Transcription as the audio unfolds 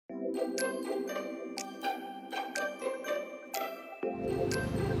Hi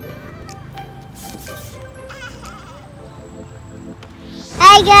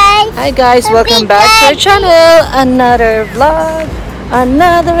guys, welcome back to our channel. Another vlog,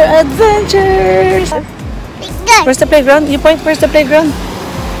 another adventure. Where's the playground? You point, where's the playground?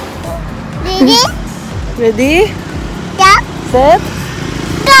 Ready? Ready? Yeah. Set?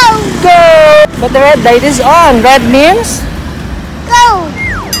 Go! Go! But the red light is on. Red means? Go!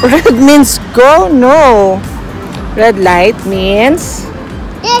 Red means go? No. Red light means?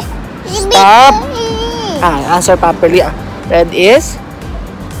 Stop. Answer properly. Red is?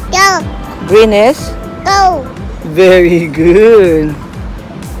 Go! Green is? Go! Very good.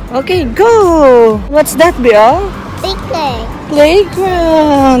 Okay, go! What's that, Bill? Bigger.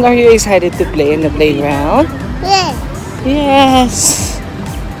 Playground. Are you excited to play in the playground? Yes. Yes.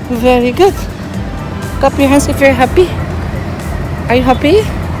 Very good. Clap your hands if you're happy. Are you happy?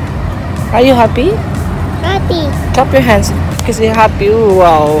 Are you happy? Happy. Clap your hands because you're happy.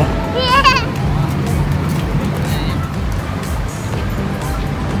 Wow.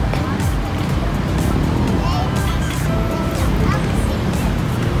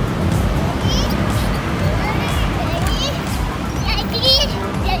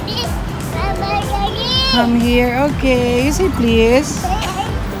 Come here, okay. You say please.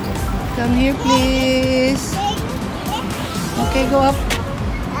 Come here, please. Okay, go up.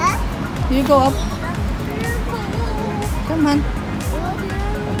 You go up. Come on.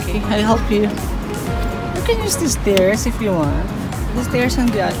 Okay, I'll help you. You can use the stairs if you want. The stairs is on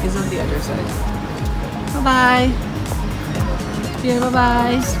the other side. Bye-bye. Yeah,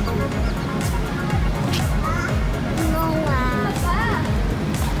 bye-bye.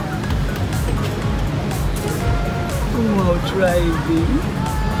 Wow, driving.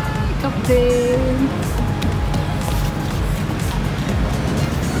 Captain.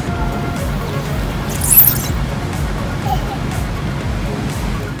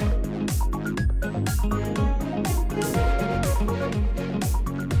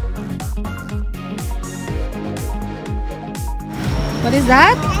 What is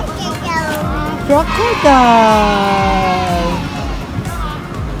that? Crocodile.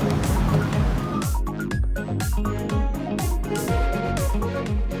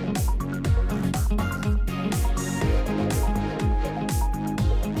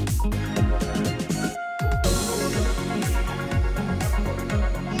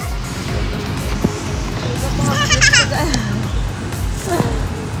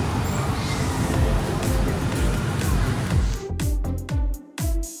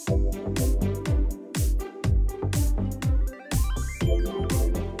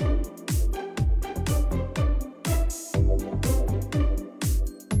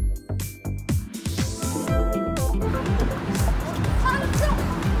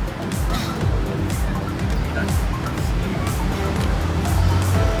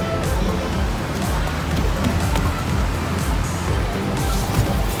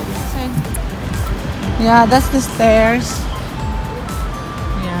 Yeah, that's the stairs.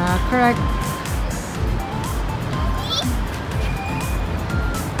 Yeah, correct.